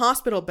was in a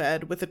hospital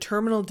bed with a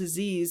terminal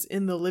disease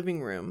in the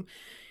living room.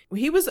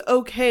 He was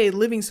okay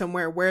living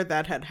somewhere where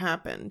that had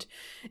happened.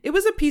 It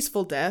was a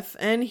peaceful death,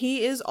 and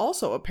he is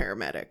also a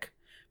paramedic.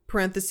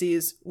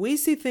 Parentheses, we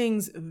see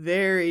things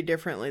very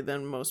differently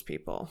than most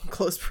people.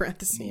 Close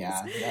parentheses.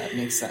 Yeah, that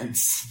makes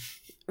sense.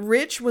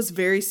 Rich was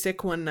very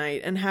sick one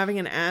night and having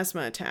an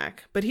asthma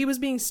attack, but he was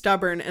being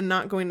stubborn and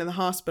not going to the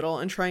hospital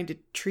and trying to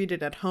treat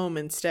it at home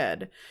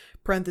instead.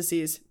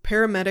 Parentheses,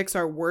 paramedics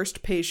are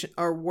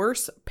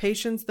worse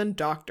patients than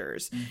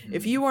doctors. Mm-hmm.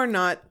 If you are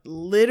not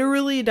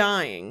literally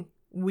dying,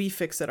 we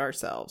fix it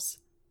ourselves.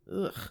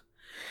 Ugh.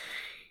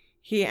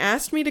 He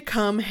asked me to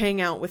come hang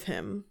out with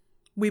him.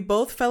 We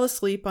both fell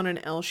asleep on an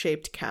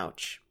L-shaped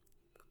couch.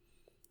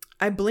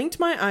 I blinked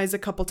my eyes a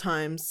couple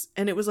times,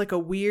 and it was like a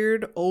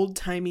weird,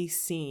 old-timey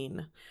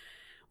scene.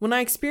 When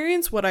I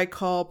experience what I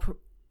call,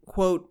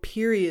 quote,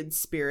 period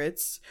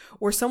spirits,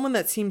 or someone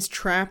that seems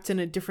trapped in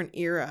a different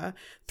era,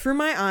 through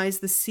my eyes,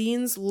 the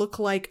scenes look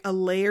like a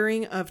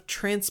layering of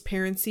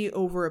transparency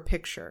over a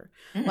picture.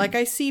 Like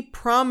I see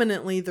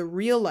prominently the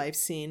real-life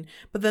scene,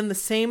 but then the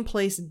same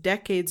place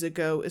decades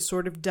ago is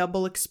sort of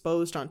double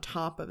exposed on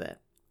top of it.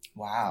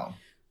 Wow.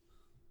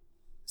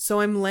 So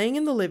I'm laying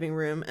in the living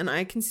room and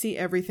I can see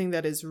everything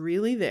that is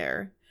really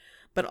there,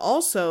 but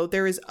also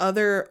there is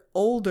other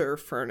older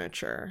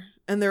furniture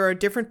and there are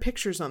different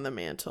pictures on the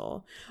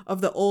mantle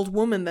of the old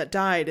woman that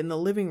died in the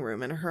living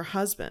room and her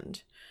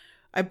husband.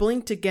 I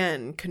blinked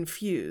again,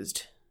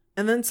 confused,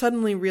 and then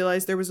suddenly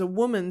realized there was a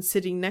woman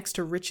sitting next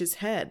to Rich's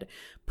head,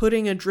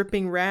 putting a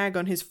dripping rag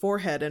on his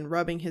forehead and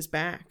rubbing his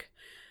back.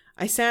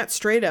 I sat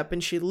straight up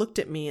and she looked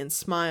at me and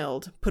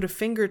smiled, put a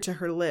finger to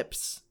her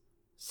lips,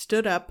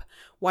 stood up,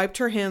 wiped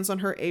her hands on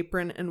her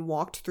apron, and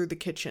walked through the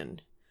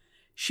kitchen.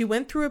 She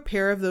went through a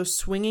pair of those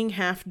swinging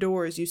half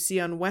doors you see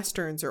on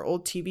westerns or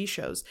old TV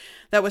shows.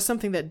 That was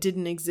something that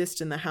didn't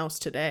exist in the house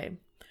today.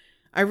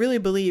 I really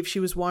believe she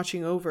was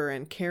watching over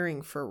and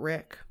caring for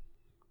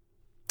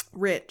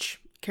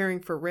caring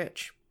for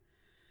Rich.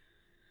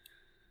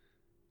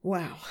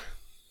 Wow.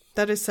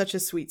 That is such a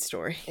sweet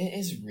story. It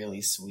is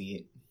really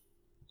sweet.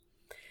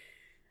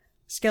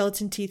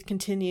 Skeleton Teeth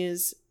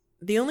continues,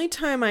 the only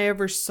time I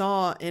ever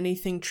saw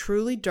anything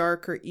truly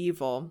dark or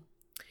evil,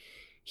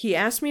 he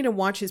asked me to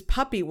watch his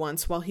puppy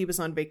once while he was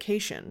on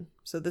vacation.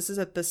 So this is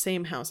at the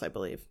same house, I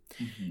believe.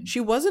 Mm-hmm. She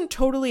wasn't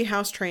totally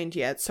house trained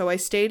yet, so I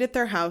stayed at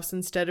their house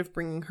instead of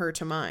bringing her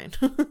to mine.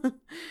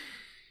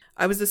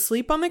 I was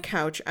asleep on the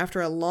couch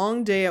after a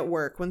long day at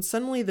work when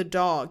suddenly the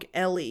dog,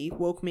 Ellie,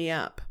 woke me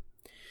up.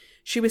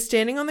 She was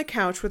standing on the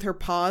couch with her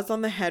paws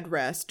on the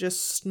headrest,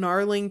 just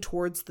snarling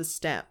towards the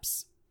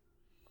steps.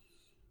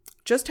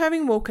 Just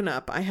having woken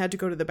up, I had to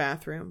go to the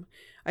bathroom.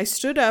 I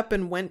stood up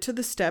and went to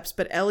the steps,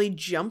 but Ellie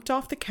jumped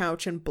off the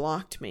couch and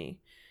blocked me.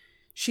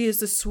 She is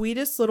the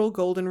sweetest little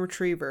golden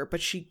retriever,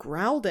 but she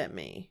growled at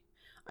me.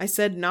 I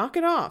said, knock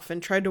it off,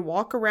 and tried to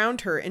walk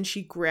around her, and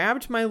she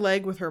grabbed my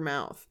leg with her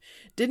mouth.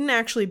 Didn't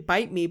actually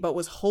bite me, but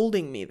was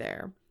holding me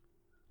there.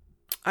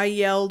 I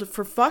yelled,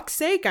 for fuck's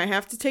sake, I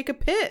have to take a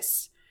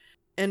piss,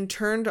 and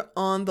turned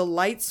on the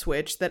light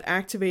switch that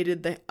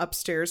activated the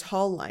upstairs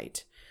hall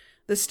light.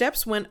 The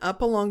steps went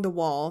up along the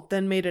wall,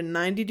 then made a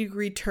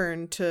 90-degree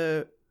turn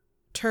to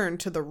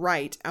the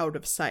right out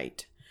of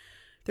sight.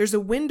 There's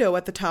a window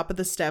at the top of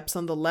the steps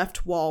on the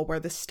left wall where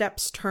the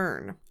steps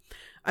turn.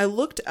 I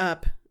looked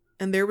up,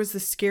 and there was the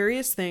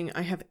scariest thing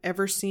I have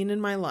ever seen in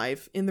my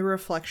life in the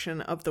reflection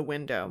of the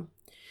window.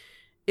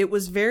 It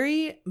was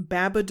very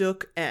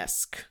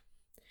Babadook-esque.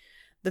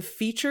 The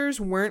features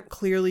weren't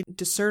clearly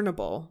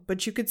discernible,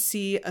 but you could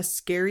see a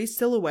scary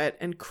silhouette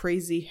and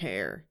crazy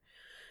hair.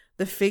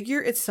 The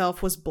figure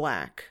itself was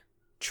black,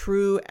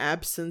 true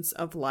absence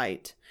of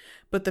light,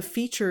 but the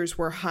features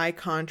were high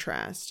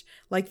contrast,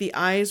 like the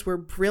eyes were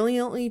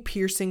brilliantly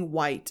piercing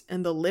white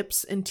and the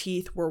lips and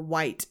teeth were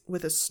white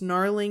with a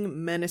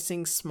snarling,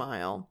 menacing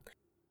smile.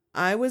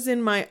 I was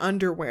in my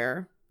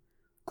underwear,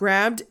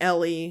 grabbed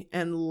Ellie,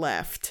 and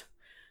left.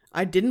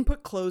 I didn't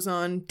put clothes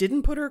on,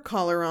 didn't put her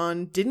collar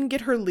on, didn't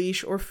get her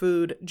leash or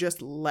food,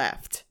 just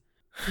left.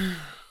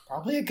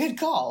 Probably a good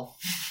call.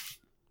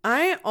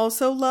 I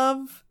also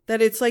love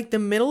that it's like the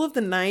middle of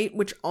the night,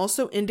 which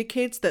also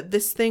indicates that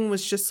this thing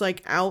was just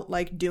like out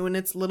like doing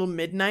its little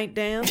midnight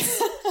dance.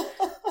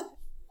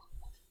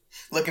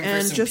 Looking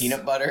for some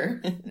peanut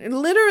butter.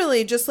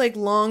 Literally just like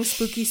long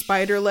spooky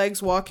spider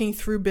legs walking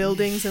through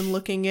buildings and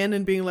looking in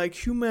and being like,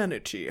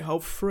 humanity, how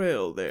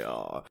frail they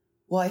are.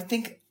 Well, I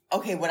think,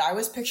 okay, what I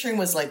was picturing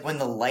was like when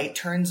the light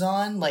turns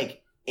on,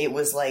 like it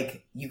was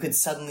like you could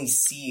suddenly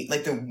see,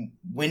 like the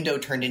window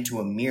turned into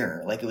a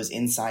mirror, like it was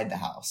inside the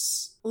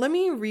house. Let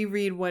me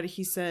reread what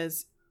he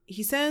says.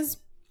 He says,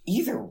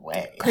 either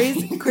way.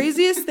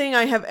 Craziest thing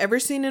I have ever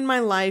seen in my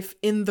life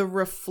in the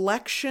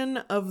reflection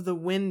of the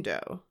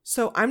window.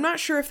 So I'm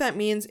not sure if that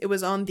means it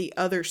was on the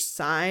other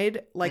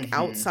side, like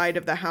outside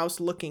of the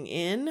house looking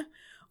in,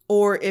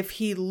 or if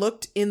he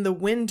looked in the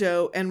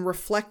window and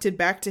reflected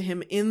back to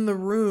him in the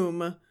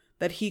room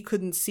that he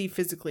couldn't see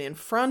physically in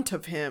front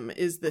of him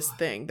is this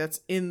thing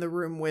that's in the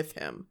room with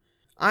him.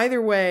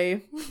 Either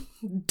way,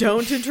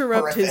 don't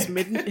interrupt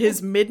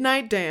his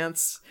midnight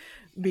dance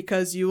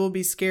because you will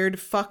be scared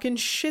fucking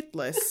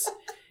shitless.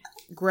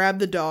 Grab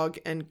the dog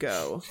and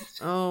go.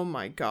 Oh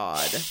my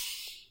God.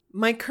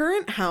 My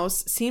current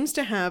house seems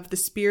to have the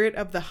spirit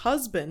of the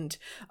husband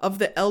of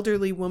the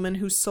elderly woman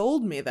who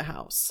sold me the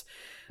house.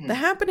 The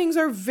happenings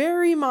are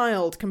very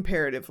mild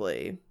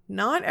comparatively.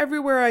 Not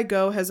everywhere I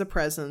go has a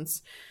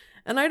presence.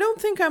 And I don't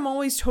think I'm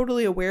always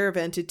totally aware of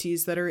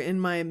entities that are in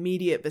my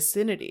immediate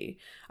vicinity.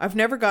 I've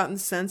never gotten the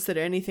sense that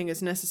anything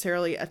is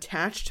necessarily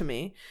attached to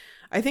me.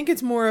 I think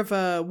it's more of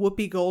a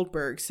Whoopi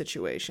Goldberg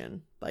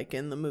situation, like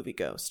in the movie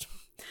Ghost.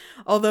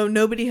 Although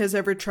nobody has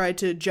ever tried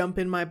to jump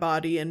in my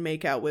body and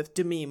make out with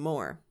Demi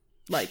Moore,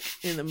 like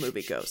in the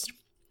movie Ghost.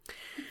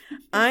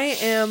 I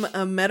am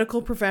a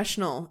medical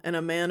professional and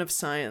a man of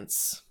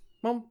science.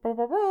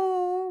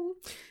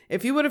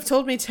 If you would have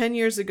told me 10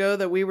 years ago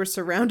that we were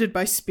surrounded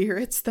by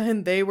spirits,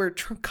 then they were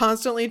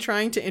constantly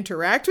trying to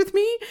interact with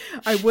me,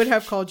 I would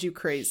have called you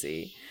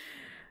crazy.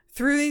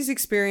 Through these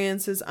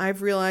experiences,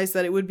 I've realized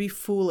that it would be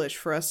foolish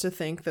for us to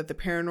think that the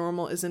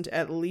paranormal isn't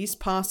at least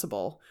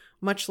possible,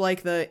 much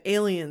like the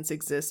aliens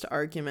exist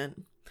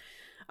argument.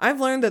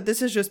 I've learned that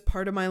this is just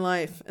part of my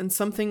life and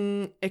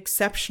something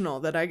exceptional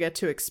that I get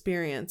to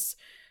experience.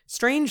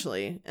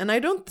 Strangely, and I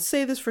don't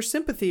say this for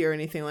sympathy or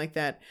anything like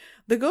that,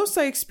 The ghosts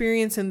I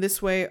experience in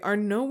this way are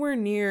nowhere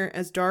near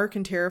as dark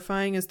and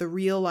terrifying as the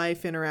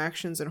real-life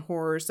interactions and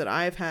horrors that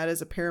I've had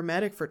as a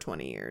paramedic for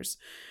 20 years.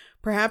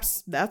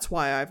 Perhaps that's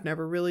why I've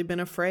never really been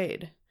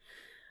afraid.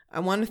 I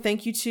want to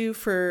thank you two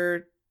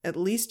for at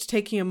least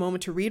taking a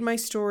moment to read my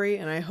story,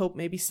 and I hope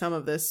maybe some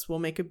of this will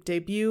make a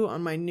debut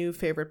on my new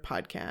favorite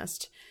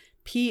podcast.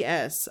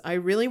 P.S. I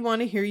really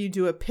want to hear you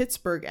do a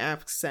Pittsburgh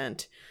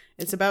accent.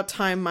 It's about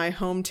time my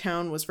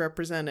hometown was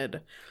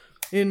represented.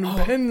 In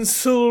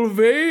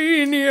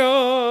Pennsylvania.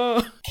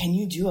 Can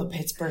you do a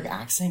Pittsburgh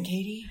accent,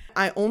 Katie?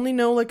 I only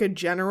know like a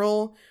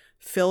general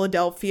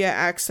Philadelphia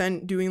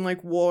accent, doing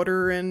like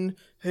water and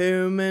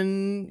home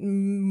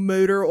and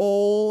motor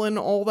oil and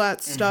all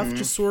that stuff,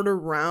 just sort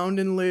of round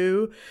and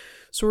low,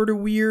 sort of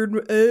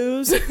weird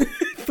O's.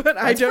 But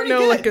I don't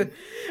know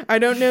I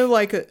don't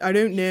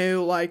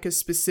know like a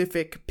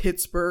specific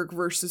Pittsburgh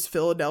versus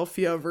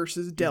Philadelphia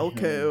versus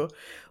Delco.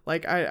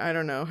 Like, I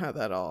don't know how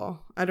that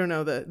all... I don't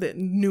know the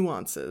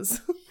nuances.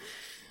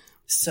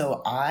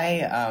 So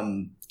I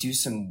do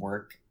some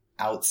work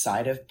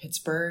outside of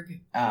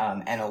Pittsburgh,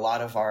 and a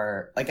lot of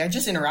our... Like, I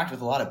just interact with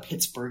a lot of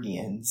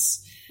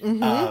Pittsburghians.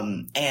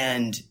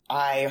 And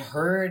I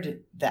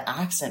heard the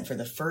accent for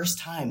the first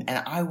time,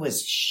 and I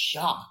was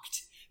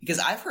shocked. Because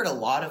I've heard a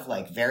lot of,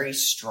 like, very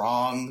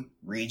strong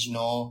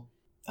regional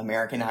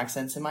American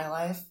accents in my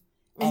life.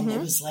 And it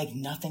was, like,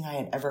 nothing I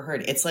had ever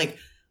heard. It's, like...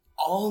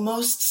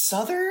 almost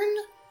Southern,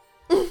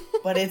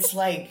 but it's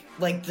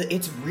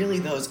it's really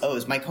those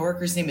O's. My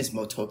coworker's name is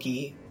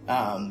Motoki,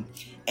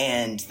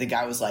 and the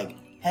guy was like,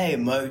 "Hey,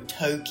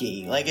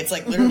 Motoki," like it's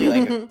like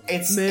literally like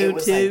it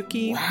was like,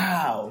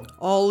 wow,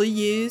 all of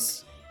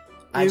yous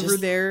over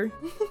there.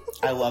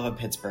 I love a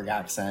Pittsburgh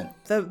accent.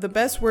 The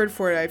best word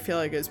for it, I feel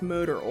like, is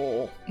motor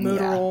oil.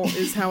 Motor oil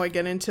is how I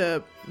get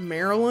into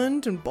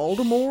Maryland and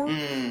Baltimore,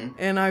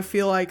 and I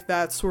feel like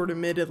that sort of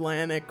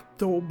mid-Atlantic,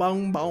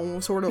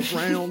 sort of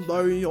round,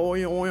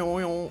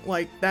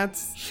 like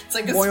that's... It's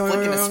like a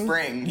flick in a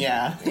spring,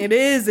 yeah. It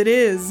is.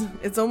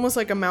 It's almost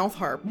like a mouth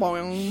harp.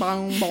 Like,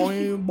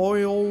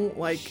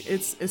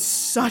 it's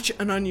such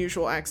an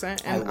unusual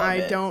accent, and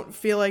I don't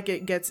feel like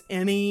it gets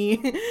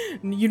any...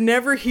 You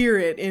never hear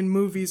it in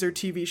movies or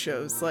TV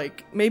shows.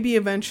 Like, maybe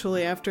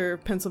eventually after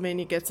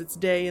Pennsylvania gets its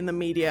day in the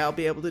media, I'll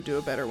be able to do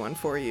a better one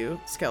for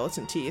you,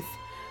 Skeleton Teeth.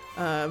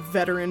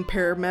 Veteran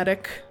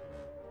paramedic.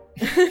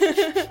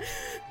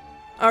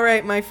 All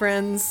right, my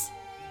friends,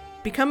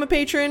 become a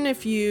patron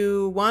if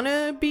you want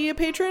to be a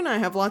patron. I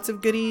have lots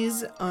of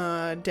goodies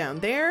down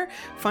there.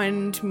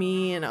 Find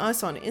me and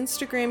us on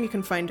Instagram. You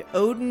can find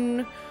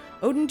Odin.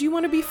 Odin, do you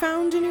want to be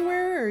found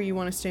anywhere, or you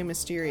want to stay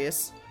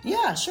mysterious?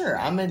 Yeah, sure.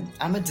 I'm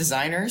a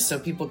designer, so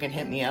people can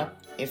hit me up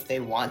if they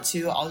want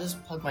to. I'll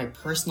just plug my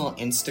personal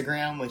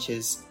Instagram, which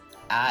is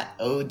at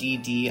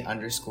ODD_IN_.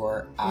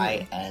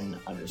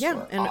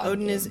 Yeah, and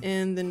Odin is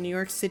in the New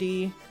York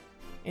City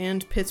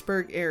and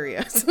Pittsburgh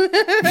areas.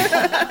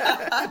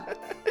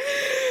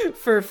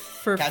 for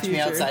catch future. Me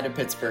outside of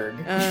Pittsburgh.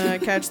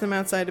 Catch them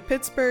outside of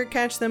Pittsburgh.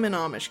 Catch them in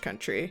Amish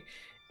country.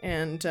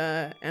 And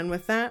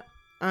with that,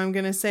 I'm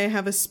gonna say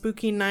have a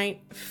spooky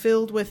night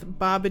filled with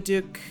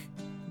Babadook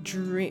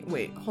dream.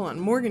 Wait, hold on.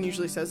 Morgan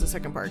usually says the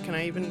second part. Can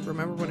I even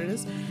remember what it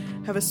is?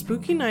 Have a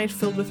spooky night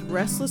filled with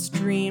restless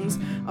dreams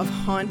of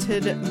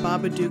haunted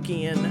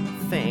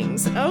Babadookian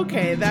things.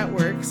 Okay, that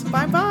works.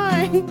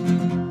 Bye-bye.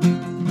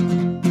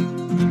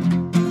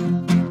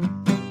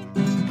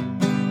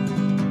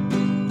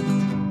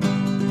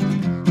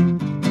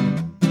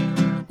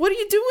 What are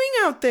you doing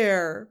out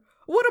there?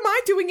 What am I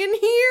doing in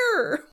here?